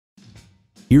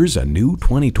Here's a new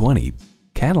 2020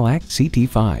 Cadillac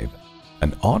CT5.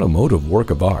 An automotive work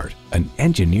of art, an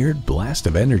engineered blast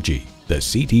of energy, the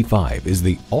CT5 is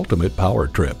the ultimate power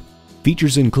trip.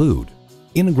 Features include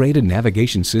integrated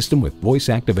navigation system with voice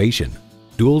activation,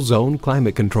 dual zone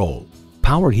climate control,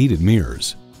 power heated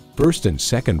mirrors, first and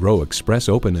second row express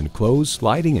open and close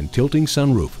sliding and tilting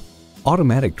sunroof,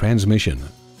 automatic transmission,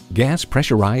 gas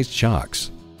pressurized shocks,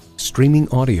 streaming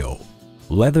audio,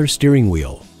 leather steering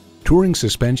wheel, touring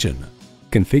suspension,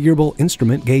 configurable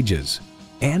instrument gauges,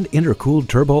 and intercooled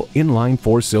turbo inline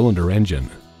 4-cylinder engine.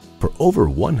 For over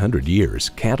 100 years,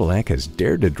 Cadillac has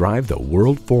dared to drive the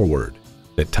world forward.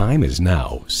 The time is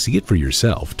now. See it for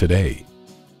yourself today.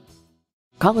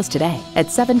 Call us today at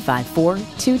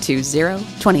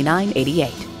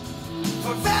 754-220-2988.